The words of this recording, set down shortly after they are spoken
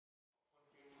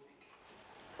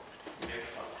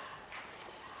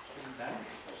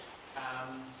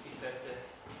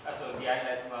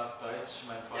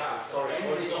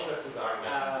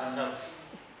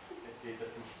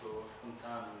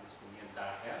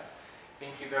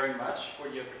Thank you very much for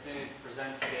the opportunity to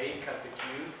present today Cut the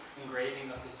Cue,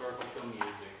 Engraving of Historical Film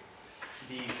Music.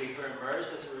 The paper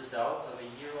emerged as a result of a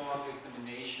year-long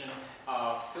examination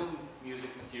of film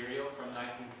music material from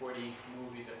 1940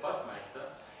 movie The Postmeister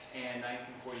and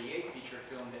 1948 feature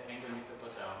film The Engraving of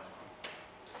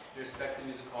The respective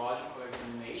musicological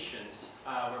examinations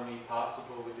were made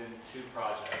possible within two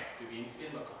projects: the Wien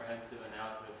Film, a comprehensive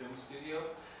analysis of the film studio,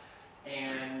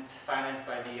 and financed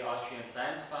by the Austrian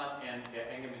Science Fund, and der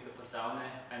Engraving of the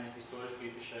eine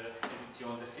historisch-kritische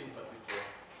Edition der Filmpartitur,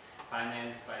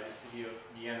 financed by the City of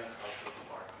Vienna's Cultural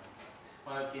Department.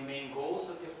 One of the main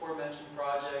goals of the aforementioned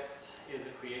projects is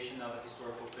the creation of a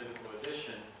historical critical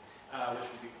edition, which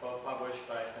will be published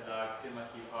by Verlag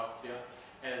Filmarchiv Austria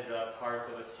as a part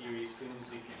of a series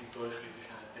Filmmusik in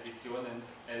historisch-kritische Editionen,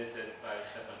 edited by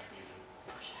Stefan Schmiedl.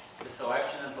 The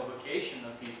selection and publication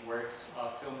of these works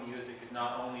of film music is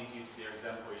not only due to their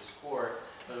exemplary score,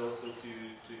 but also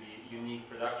due to the unique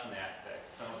production aspects,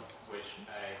 some of which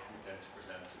I intend to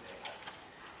present today.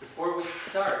 Before we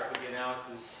start with the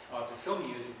analysis of the film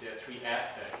music, there are three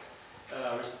aspects,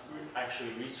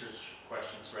 actually research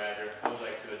questions rather, I would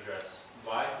like to address.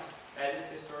 Why edit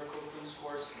historical film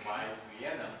scores? Why is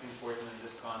Vienna important in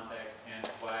this context? And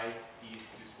why these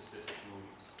two specific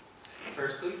movies?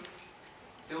 Firstly,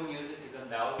 film music is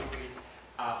undoubtedly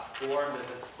a form that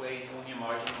has played only a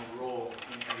marginal role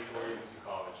in editorial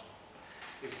musicology.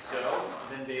 If so,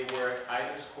 then they were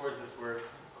either scores that were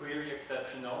clearly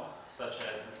exceptional, such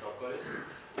as Metropolis,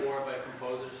 or by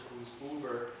composers whose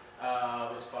oeuvre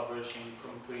was published in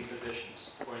complete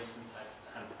editions, for instance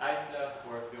Hans Eisler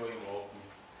or William Walton.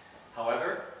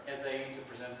 However, as I aim to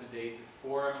present today, the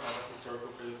form of a historical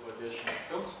critical edition of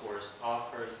film scores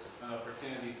offers an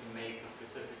opportunity to make a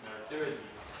specific narrativity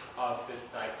of this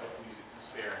type of music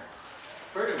transparent.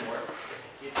 Furthermore,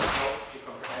 it helps the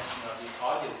comprehension of the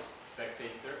audience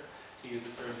spectator, to use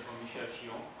the term from Michel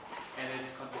Chion, and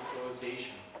its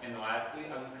contextualization. And lastly,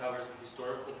 uncovers the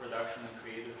historical production and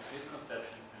creative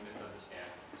misconceptions and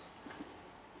misunderstandings.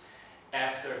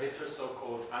 After Hitler's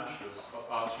so-called Anschluss of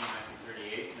Austria in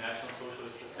 1938, the National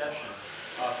Socialist perception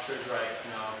of Third Reich's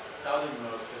now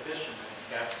southernmost edition in its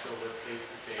capital was, safe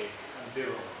to say,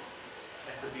 ambivalent.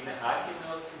 As Sabine Hake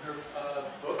notes in her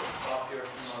book, Popular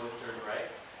Cinema of the Third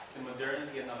Reich, the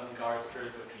modernity and avant-garde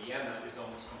spirit of Vienna is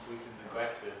almost completely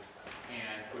neglected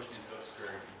and pushed into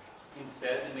obscurity.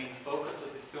 Instead, the main focus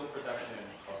of the film production in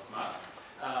Postmark,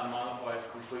 monopolized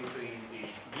completely in the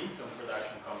Wien Film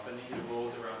Production Company,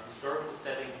 revolved around historical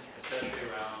settings, especially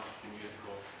around the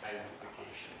musical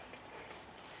identification.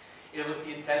 It was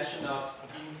the intention of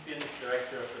Wien Film's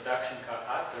director of production, Karl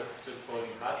Hartl, so it's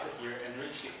quoting Hartl here,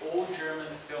 enrich the old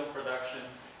German film production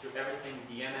through everything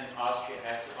Vienna and Austria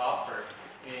have to offer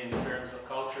in terms of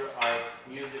culture, art,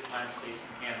 music, landscapes,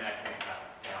 and acting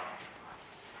talent.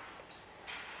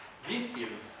 Wien Film,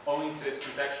 owing to its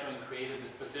contextual and creative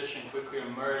disposition, quickly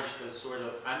emerged as sort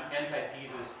of an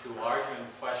antithesis to larger and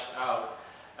fleshed out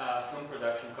film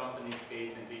production companies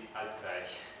based in the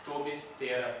Altreich, Tobis,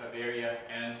 Terra, Bavaria,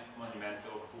 and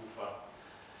Monumento Ufa.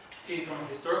 Seen from a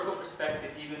historical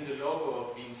perspective, even the logo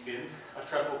of Wien Film, a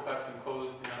treble clef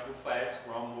enclosed in a Ufa-esque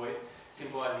rhomboid,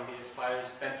 symbolizing the aspired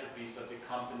centerpiece of the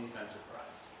company's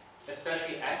enterprise.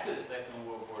 Especially after the Second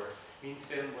World War, Wien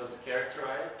Film was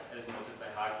characterized, as noted by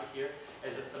Hake here,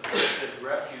 as a subversive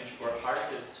refuge for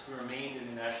artists who remained in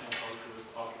the National Socialist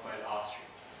occupied Austria.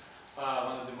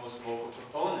 One of the most vocal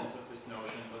proponents of this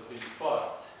notion was Willy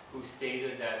Faust, who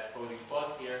stated that, quoting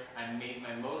Faust here, "I made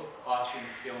my most Austrian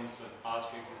films when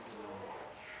Austria existed no more."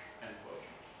 End quote.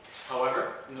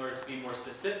 However, in order to be more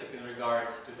specific in regard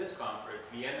to this conference,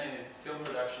 Vienna and its film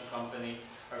production company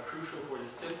are crucial for the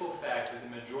simple fact that the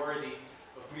majority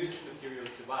of music material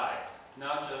survived,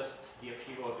 not just the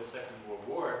upheaval of the Second World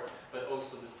War, but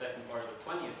also the second part of the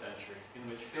 20th century, in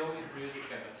which film, music,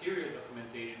 and material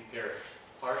documentation perished,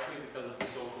 partially because of the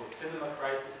so-called cinema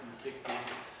crisis in the 60s,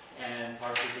 and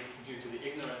partially due to the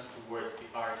ignorance towards the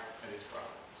art and its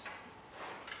products.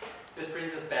 This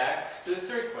brings us back to the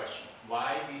third question: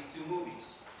 why these two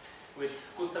movies? With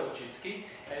Gustav Wojcicki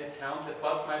at its helm, the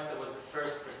Postmeister was the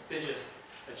first prestigious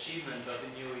achievement of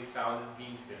the newly founded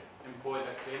Wien Film, employed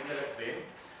a crème de la crème,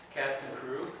 cast and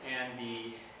crew, and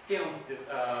the film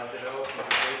developed into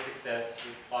great success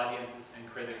with audiences and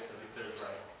critics of the Third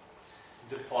Reich.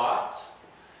 The plot,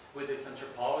 with its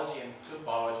anthropology and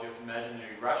topology of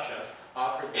imaginary Russia,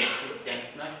 offered Dmitri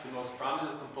Dentna, the most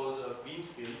prominent composer of Wien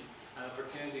Film, an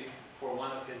opportunity for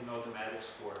one of his melodramatic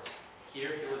scores.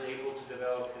 Here, he was able to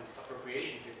develop his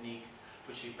appropriation technique,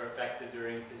 which he perfected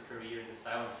during his career in the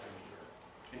silent film era.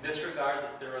 In this regard, the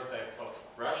stereotype of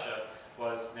Russia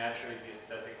was naturally the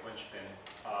aesthetic linchpin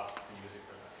of the music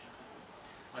production.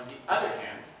 On the other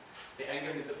hand, the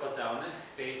Engraving mit der Posaune,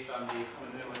 based on the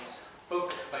homonymous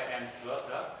book by Ernst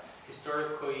Lotta,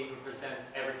 historically represents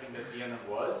everything that Vienna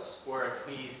was, or at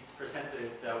least presented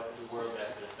itself to the world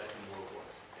after the Second World War.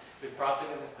 The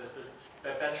protagonists as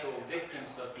perpetual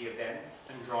victims of the events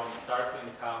and drawing starkly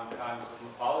and calm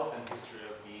cosmopolitan history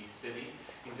of the city,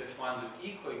 intertwined with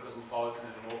equally cosmopolitan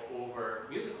and moreover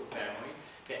musical family,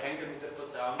 the Engraving mit der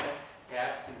Posaune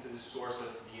taps into the source of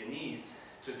Viennese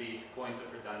to the point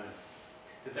of redundancy.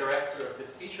 The director of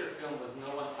this feature film was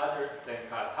no one other than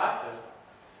Karl Hatte,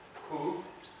 who,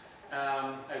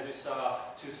 as we saw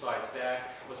 2 slides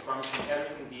back, was promising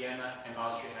everything Vienna and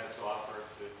Austria had to offer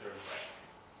to the Third Reich.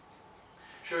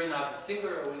 Showing not the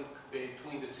singular link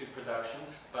between the 2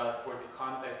 productions, but for the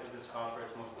context of this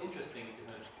conference most interesting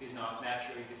is not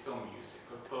naturally the film music,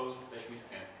 composed by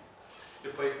Schmidt-Kenton.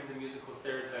 Replacing the musical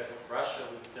stereotype of Russia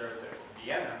with the stereotype of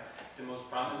Vienna, the most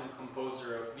prominent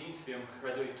composer of Wien film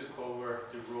readily took over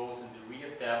the roles in the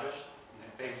re-established, and I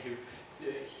beg you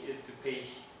to pay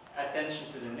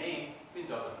attention to the name,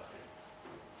 Wien-Doppelmatte.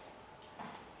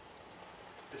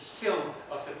 The film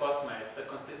of the Postmeister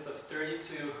consists of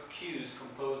 32 cues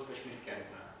composed by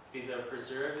Schmidt-Kenton. These are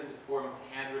preserved in the form of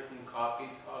handwritten copied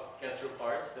orchestral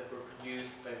parts that were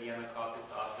produced by Vienna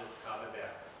Copyist Office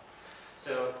Kabewerke.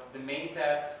 So the main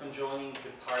task is conjoining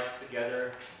the parts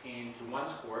together into one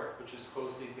score, which is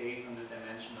closely based on the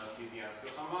dimension of the Vienna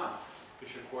Philharmonic,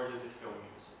 which recorded the film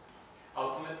music.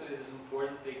 Ultimately, it is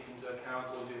important to take into account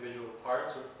all the individual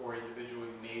parts or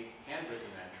individually made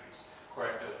handwritten entries,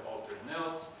 corrected altered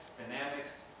notes,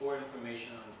 dynamics, or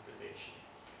information on interpretation.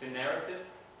 The narrative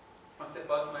of the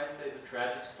Postmeister is a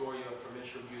tragic story of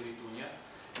provincial beauty Dunya,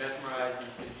 mesmerized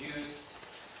and seduced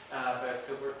by a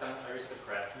silver-tongued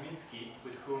aristocrat, Minsky,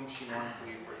 with whom she wants to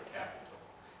leave for the capital.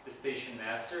 The station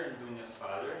master and Dunya's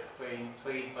father,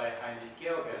 played by Heinrich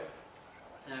George,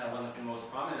 one of the most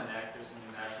prominent actors in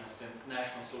the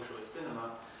National Socialist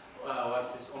cinema,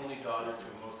 loves his only daughter to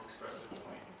the most expressive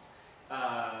point.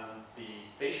 The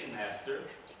station master,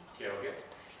 George,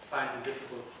 finds it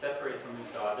difficult to separate from his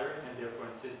daughter and therefore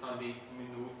insists on the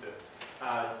Minute,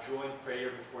 joint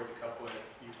prayer before the couple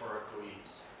euphorically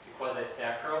leaves. The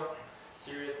quasi-sacral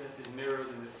seriousness is mirrored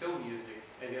in the film music,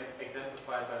 as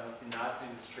exemplified by ostinato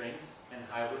in the strings and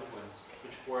high woodwinds,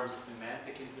 which forms a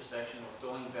semantic intersection of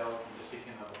tolling bells and the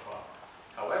ticking of a clock.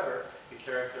 However, the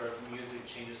character of music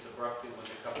changes abruptly when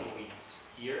the couple leaves.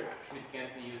 Here,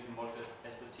 Schmidt-Kenton used the molto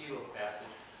espressivo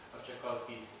passage of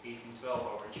Tchaikovsky's 1812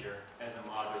 overture as a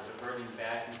model, diverting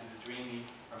back into the dreamy,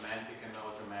 romantic, and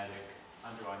melodramatic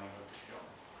underlining of the film.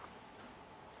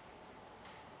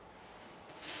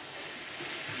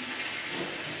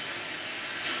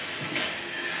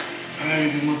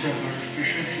 Heilige Mutter Gottes,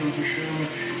 beschütze und beschirme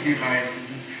die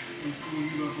Reisenden und tue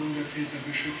über Wundertäter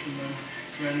beschützen dann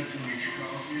kleine Zunichka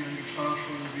auf ihren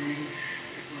gefahrvollen Wegen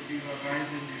und ihrer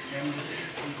Reise in die Fremde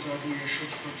und da du ihr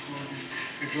Schutzpatron bist,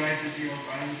 begleite sie auf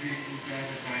allen Wegen und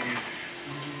bleibe bei ihr.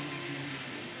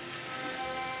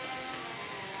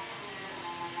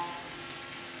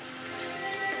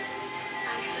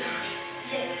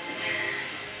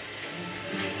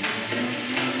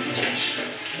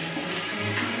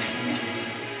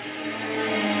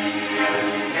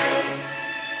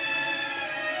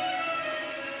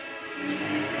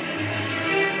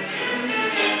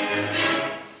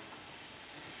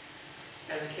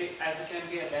 As it can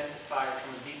be identified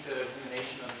from a detailed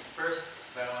examination of the first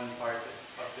violin part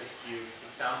of this view, the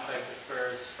soundtrack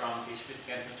differs from the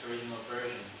Schmidt-Kenton's original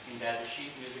version in that the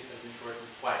sheet music has been shortened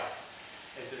twice,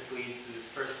 as this leads to the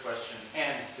first question,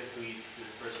 and this leads to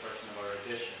the first question of our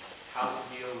edition: how to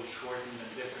deal with shortened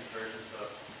and different versions of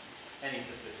any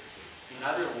specific piece. In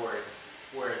other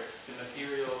words, the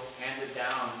material handed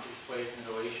down is placed in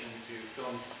relation to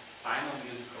film's final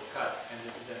musical cut, and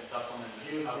this is then supplemented.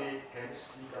 Usually can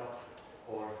speak up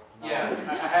or not. Yeah,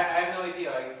 I have no idea.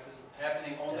 Like, this is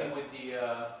happening only with the.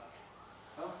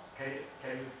 Oh? Can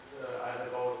you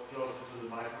either go closer to the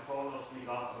microphone or speak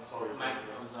up? I'm sorry. The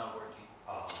microphone's not working.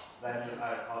 Then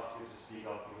I ask you to speak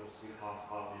up because we can't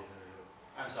hardly hear you.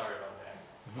 I'm sorry about that.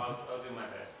 I'll do my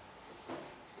best.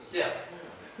 So,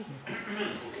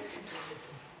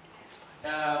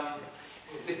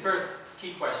 the first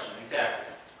key question,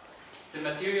 exactly. The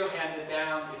material handed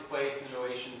down is placed in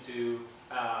relation to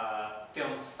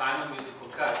film's final musical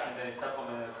cut and then is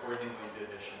supplemented accordingly in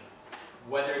the edition.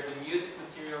 Whether the music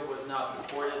material was not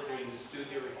recorded during the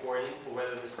studio recording or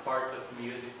whether this part of the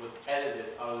music was edited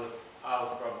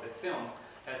out from the film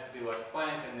has to be left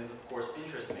blank and is of course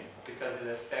interesting because it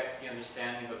affects the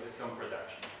understanding of the film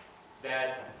production.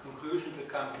 That conclusion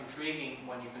becomes intriguing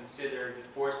when you consider the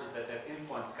forces that have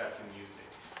influenced cuts in music.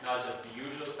 Not just the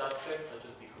usual suspects, such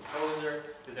as the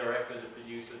composer, the director, the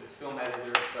producer, the film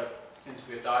editor, but since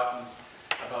we're talking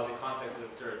about the context of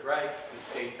the Third Reich, the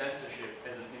state censorship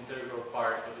as an integral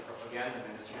part of the propaganda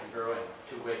ministry in Berlin,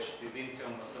 to which the Wien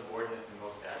film was subordinate in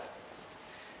most aspects.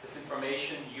 This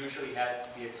information usually has to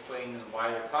be explained in a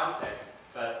wider context,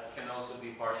 but can also be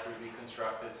partially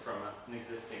reconstructed from an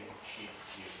existing sheet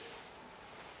music.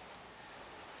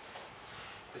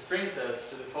 This brings us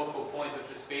to the focal point of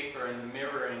this paper and the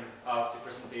mirroring of the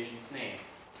presentation's name,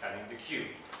 cutting the cue.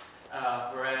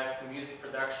 Whereas the music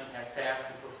production has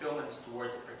tasks and fulfillments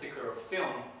towards a particular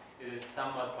film, it is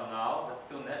somewhat banal, but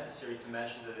still necessary to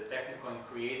mention that the technical and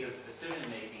creative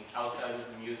decision-making outside of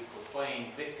the musical plane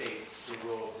dictates the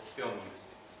role of the film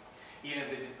music. Even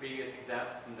with the previous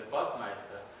example from the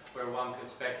Postmeister, where one could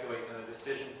speculate on the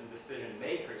decisions and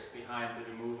decision-makers behind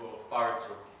the removal of parts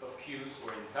or of cues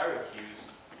or entire cues,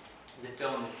 the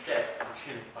tone is set, if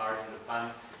you pardon the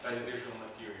pun, by the visual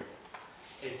material.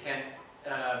 It can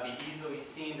be easily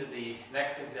seen that the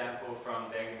next example from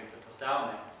the Engraving of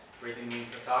Posaune, where the main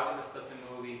protagonist of the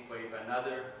movie, played by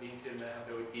another Wien film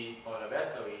ability, Ola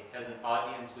Vesely, has an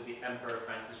audience with the Emperor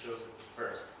Francis Joseph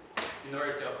I. In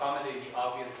order to accommodate the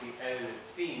obviously edited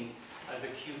scene, the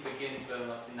cue begins with an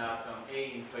ostinato on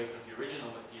A in place of the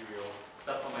original material,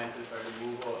 supplemented by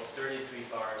removal of 33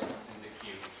 bars in the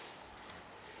cue.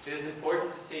 It is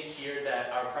important to say here that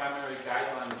our primary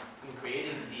guidelines in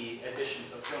creating the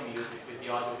editions of film music is the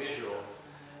audiovisual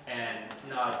and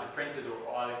not the printed or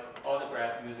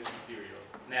autographed music material.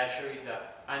 Naturally, the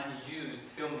unused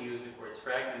film music or its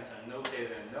fragments are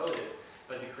notated and noted,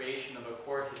 but the creation of a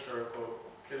core historical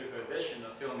critical edition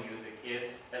of film music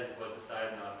is, as it was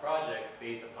decided in our projects,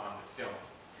 based upon the film.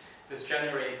 This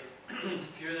generates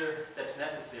further steps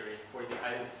necessary for the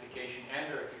identification and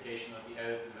verification of the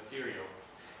edited material,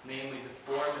 namely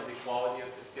the form and the quality of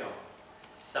the film.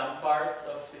 Some parts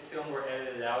of the film were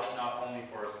edited out not only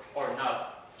for, or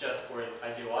not just for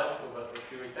ideological, but for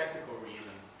purely technical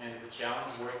reasons, and it's a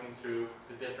challenge working through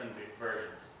the different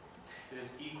versions. It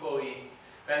is equally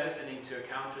benefiting to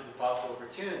encounter the possible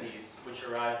opportunities which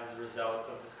arise as a result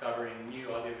of discovering new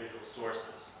audiovisual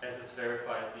sources, as this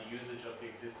verifies the usage of the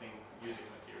existing music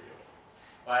material.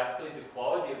 Lastly, the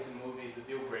quality of the movie is a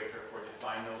deal breaker for the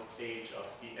final stage of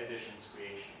the edition's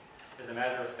creation. As a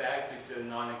matter of fact, due to the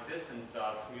non-existence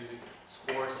of music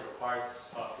scores or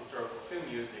parts of historical film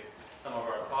music, some of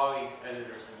our colleagues,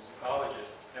 editors, and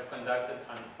musicologists have conducted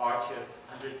an arduous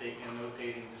undertaking in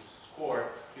notating the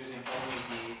score using only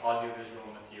the audiovisual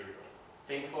material.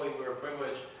 Thankfully, we were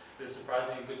privileged with a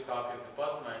surprisingly good copy of the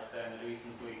Postmeister and the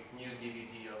recently new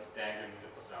DVD of the Engraving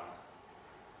of Posaune.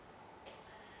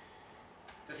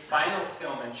 The final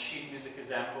film and sheet music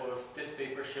example of this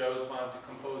paper shows one of the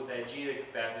composed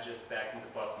diegetic passages back in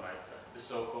the Postmeister, the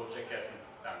so-called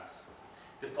Czechoslovakian dance.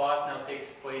 The plot now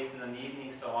takes place in an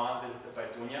evening salon visited by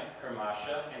Dunya, her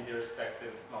Masha, and their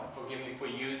respective, well, forgive me for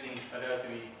using a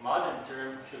relatively modern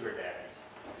term, sugar daddies.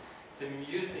 The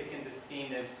music in the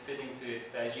scene is fitting to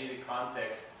its diegetic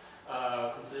context,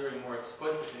 considering more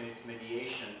explicit in its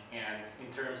mediation, and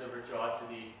in terms of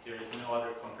virtuosity, there is no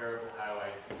other comparable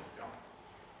highlight in the film.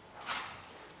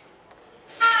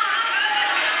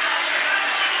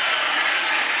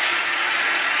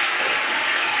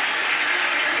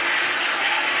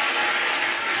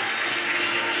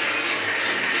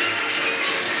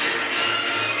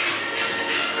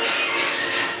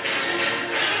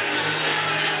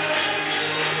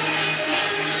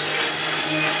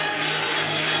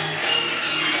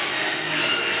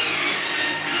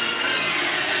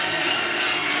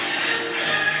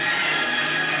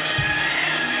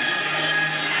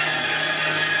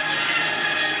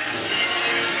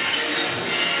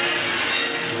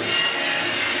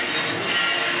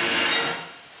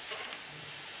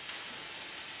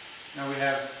 Now we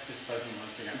have this buzzing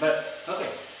once again, but okay,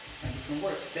 everything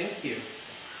works, thank you.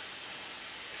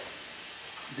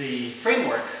 The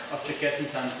framework of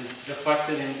Czechoslovakian dance is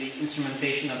reflected in the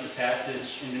instrumentation of the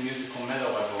passage in the musical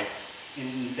meta level, in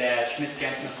that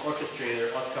Schmidt-Kempner's orchestrator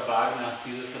Oskar Wagner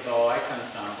uses a balalaika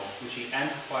ensemble, which he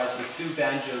amplifies with 2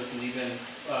 banjos and even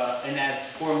and adds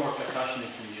 4 more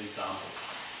percussionists in the ensemble.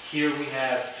 Here we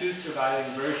have 2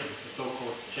 surviving versions, the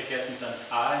so-called Czechoslovakian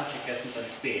dance A and Czechoslovakian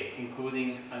dance B,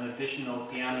 including an additional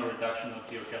piano reduction of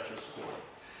the orchestral score.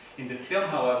 In the film,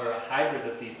 however, a hybrid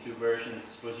of these 2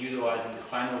 versions was utilized in the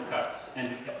final cut,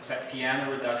 and the piano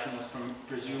reduction was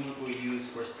presumably used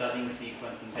for studying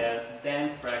sequence and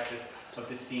dance practice of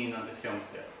the scene on the film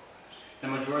set. The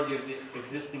majority of the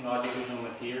existing audiovisual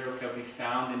material can be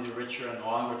found in the richer and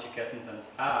longer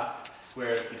Csekesznetans A,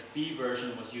 whereas the B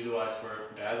version was utilized for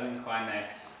the Bedouin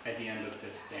climax at the end of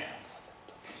this dance.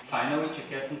 Finally,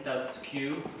 Csekesznetans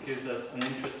Q gives us an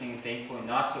interesting and thankfully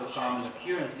not so common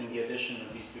occurrence in the addition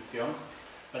of these two films,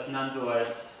 but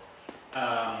nonetheless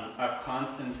a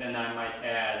constant, and I might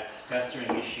add,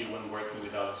 pestering issue when working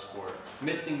without a score.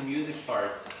 Missing music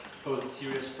parts pose a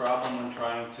serious problem when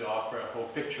trying to offer a whole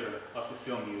picture of the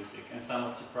film music, and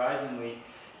somewhat surprisingly,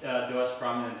 the less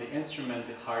prominent the instrument,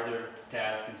 the harder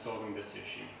task in solving this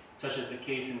issue. Such is the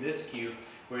case in this cue,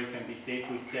 where it can be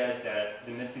safely said that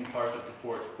the missing part of the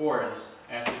fourth horn,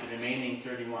 after the remaining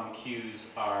 31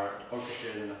 cues are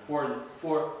orchestrated in a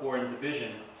four-horn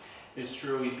division, is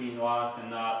truly being lost and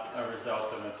not a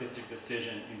result of an artistic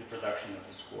decision in the production of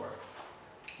the score.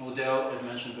 Although, as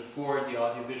mentioned before, the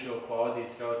audiovisual quality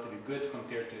is relatively good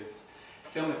compared to its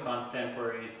filmic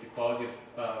contemporaries, the quality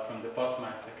from the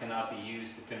postmaster cannot be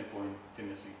used to pinpoint the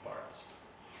missing parts.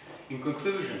 In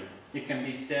conclusion, it can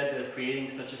be said that creating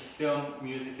such a film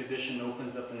music edition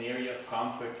opens up an area of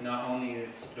conflict not only in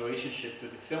its relationship to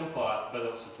the film plot, but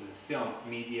also to the film,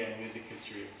 media, and music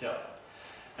history itself.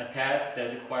 A task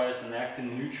that requires an active,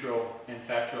 neutral, and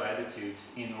factual attitude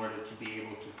in order to be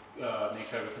able to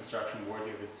make a reconstruction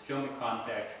worthy of its filmic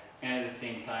context and at the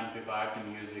same time revive the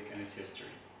music and its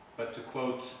history. But to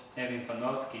quote Erwin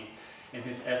Panofsky in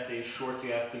his essay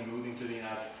shortly after moving to the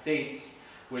United States,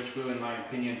 which will, in my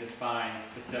opinion, define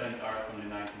the seventh art from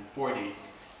the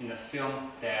 1940s, in a film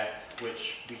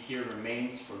which we hear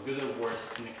remains, for good or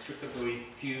worse, inextricably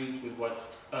fused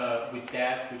with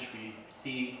that which we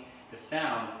see, the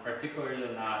sound, particularly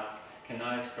or not,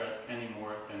 cannot express any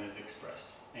more than is expressed.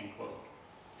 End quote.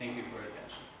 Thank you for your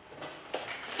attention.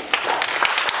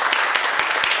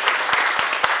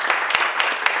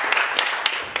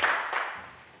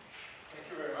 Thank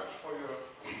you very much for your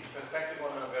perspective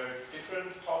on a very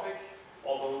different topic,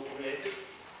 although related.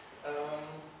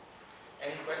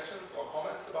 Any questions or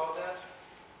comments about that?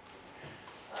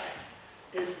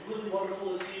 It's really wonderful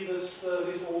to see these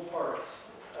old parts.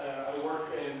 I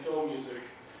work in film music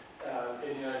in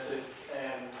the United States,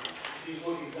 and these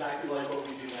look exactly like what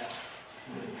we do now,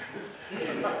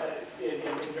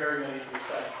 in very many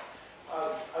respects.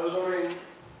 I was wondering,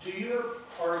 do your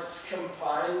parts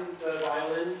combine the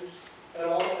violin at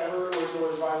all, ever, or is it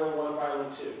always violin 1,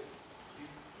 violin 2?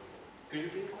 Could you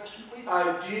repeat the question, please?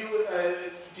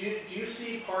 Do you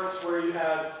see parts where you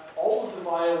have all of the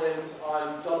violins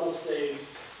on double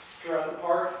staves throughout the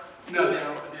part? No, they're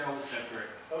all separate.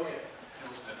 Okay. They're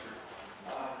all separate.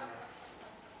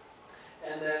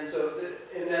 And then, so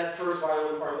in that first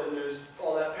violin part, then there's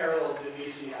all that parallel to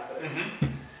VC happening,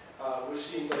 which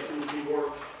seems like it would be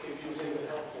more confusing than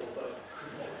helpful, but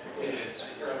It is.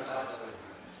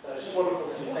 it's just wonderful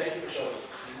to see. Thank you for showing.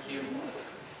 Thank you.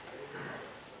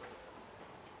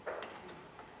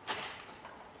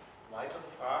 Weitere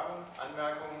Fragen,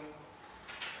 Anmerkungen?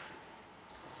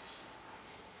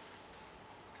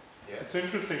 Yes. It's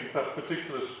interesting, that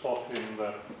particular spot in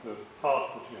the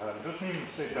part that you had, it doesn't even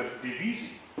say that divisi.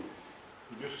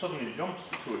 It just suddenly jumps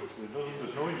to it.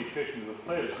 There's no indication that the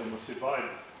players going to divide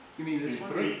You mean in this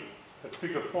one? 3, at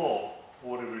figure 4, or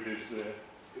whatever it is there.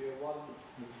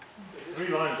 3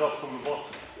 lines up from the bottom.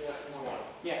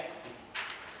 Yeah.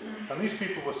 And these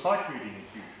people were sight reading it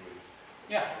usually.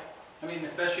 Yeah. I mean,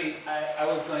 especially, I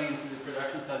was going into the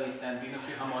production studies, and Wiener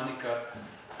Philharmoniker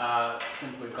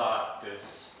simply got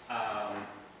this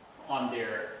on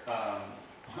their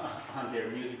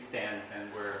music stands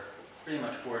and were pretty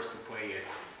much forced to play it.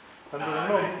 And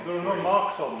there are no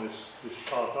marks on this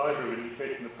part either,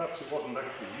 indicating that perhaps it wasn't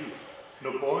actually used.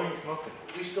 No bowing, nothing.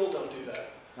 We still don't do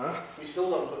that. Huh? We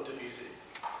still don't put to VC.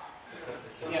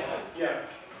 Yeah.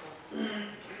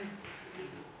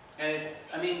 And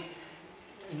it's, I mean,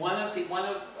 one of the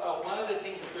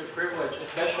things that we're privileged,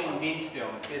 especially in Wien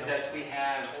film, is that we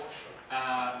have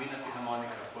Wiener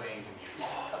Philharmoniker playing the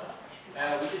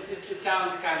music. It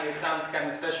sounds kind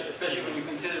of special, especially when you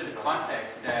consider the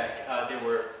context that they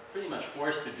were pretty much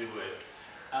forced to do it.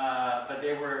 But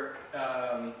they were,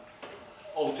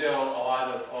 although a lot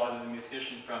of the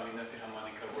musicians from Wiener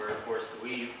Philharmoniker were forced to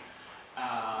leave,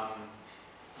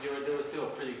 they were still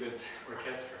a pretty good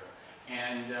orchestra,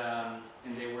 and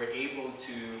they were able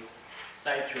to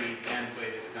sight read and play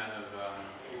this kind of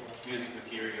music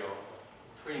material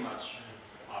pretty much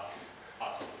often.